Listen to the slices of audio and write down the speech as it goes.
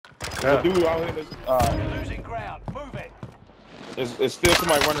There's a dude out here that's, Losing ground. Move it. there's still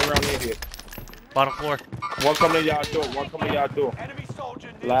somebody running around in here. Bottom floor. One coming to y'all door, one coming to y'all door. Enemy soldier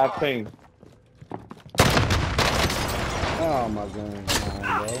nearby. Live ping. Oh my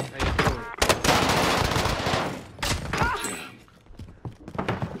god, bro.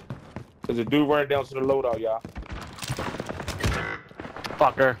 There's a dude running down to the loadout, y'all.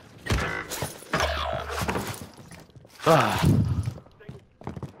 Fucker.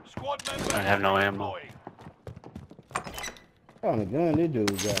 Squad member. I have no ammo. deployed. What kind of gun this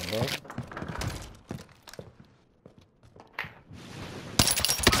dude got, bro?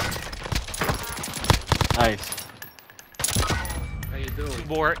 Nice. How you doing? Two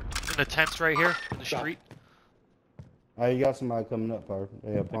more in the tents right here in the street. Oh, you got somebody coming up, Perk.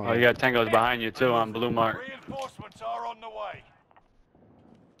 They have Oh, you got tangos behind you too on blue mark. Reinforcements are on the way.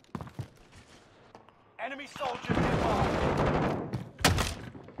 Enemy soldier nearby.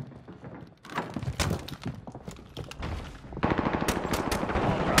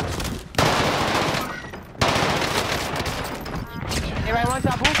 Anybody want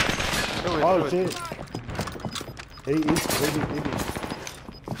that boost? Oh shit. He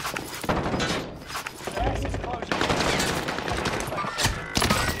Gas is closing.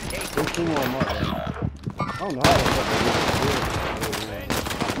 There's two more mark. I don't know how the fuck they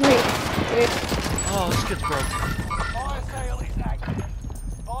Wait. Oh, this kid's broke. Fire sale is active.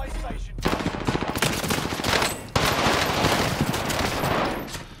 Buy station.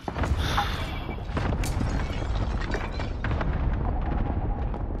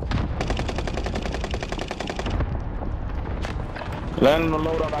 Land on the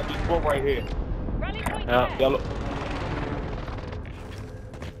loadout, I just broke right here. Yeah. Yellow.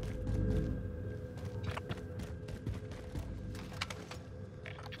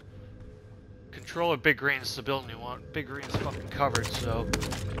 Control of Big Green is the building you want. Big Green's fucking covered, so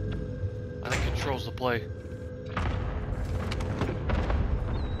I think controls the play.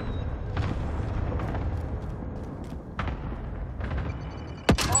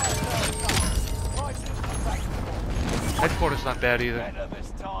 Headquarters not bad either. Better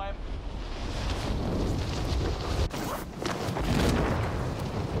this time.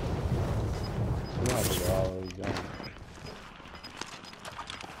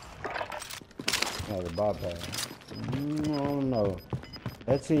 the bypass. I don't know.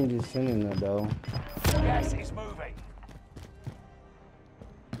 That team just sending it though. Gas is moving.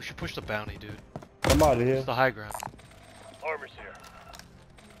 We should push the bounty, dude. Somebody here. It's the high ground. Armor's here.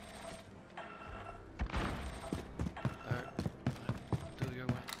 Alright. Do your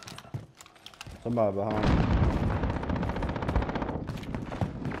way. Somebody behind me.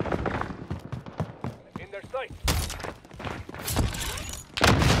 In their sight.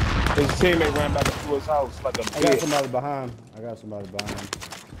 His teammate ran back into his house like a I got bitch. somebody behind. I got somebody behind.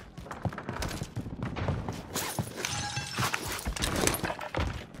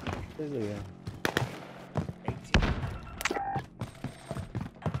 Where's he at?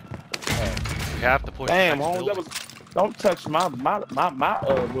 We have to push Damn, the next Holmes, that building. was. Don't touch my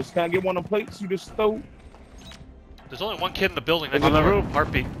was. Can I get one of the plates you just stole? There's only one kid in the building. On the roof.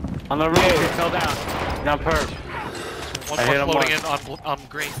 Heartbeat. On the roof, Yeah. he fell down. Down perp. One I hit more him floating in once. on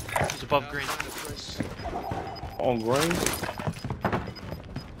green. He's above green. On green?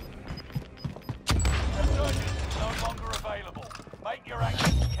 Resurgence is no longer available. Make your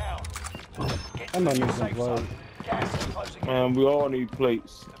actions count. Get I might to the need some safe blood. zone. Gas is closing in. Man, we all need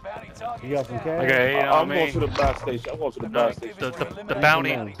plates. The bounty target You got is some down. cash? Okay, you know I'm me. going to the buy station. I'm going to the buy station.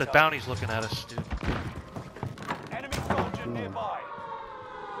 The bounty's looking at us, dude. Enemy soldier nearby.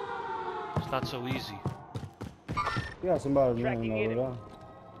 It's not so easy. You got somebody running over there.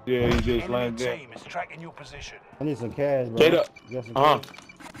 Yeah, he just Enemy landed there. team is tracking your position. I need some cash, bro. Straight up. You got some Uh-huh.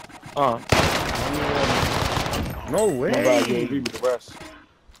 cash? No Nobody way. gave me the rest.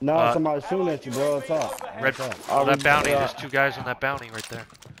 No, somebody shooting at you, bro. It's up. Red, It's up. on that bounty, there's two guys on that bounty right there.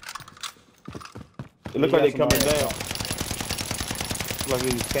 It looked You like they got coming somebody down. Like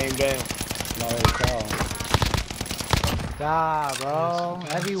they just came down. No, it's tall. God, bro.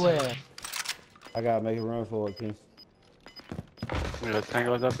 Everywhere. I gotta make a run for it, Kingston. The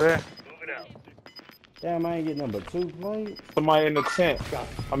tangos up there. Damn, I ain't getting number 2 plate. Somebody in the tent.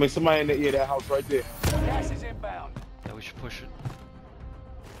 I mean, somebody in the that house right there. Gas is inbound. Yeah, we should push it.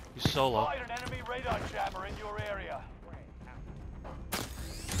 He's solo. Spotted an enemy radar jammer in your area.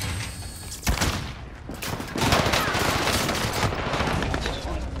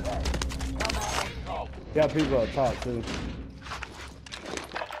 Got people up top too.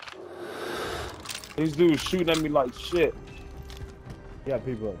 These dudes shooting at me like shit. Got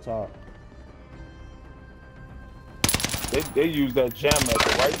people up top. They use that jam at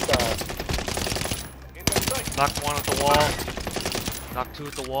the right time. Knocked one at the wall. Knocked two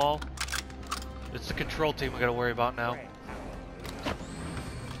at the wall. It's the control team we gotta worry about now.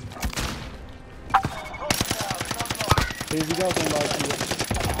 Here's you got somebody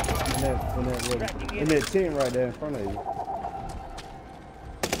in that tent right there in front of you.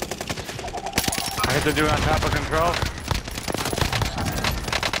 I hit the dude on top of control.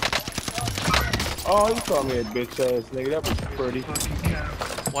 Oh, you called me a bitch ass nigga. That was pretty.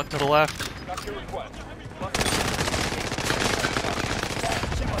 One to the left.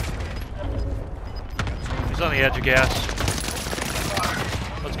 He's on the edge of gas.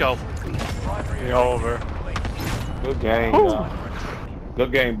 Let's go. You're over. Good game,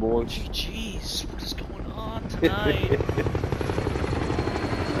 good game, boys. Jeez, what is going on tonight?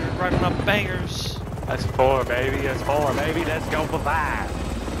 We're running up bangers. That's 4, baby. That's 4, baby. Let's go for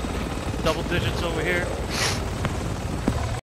 5. Double digits over here.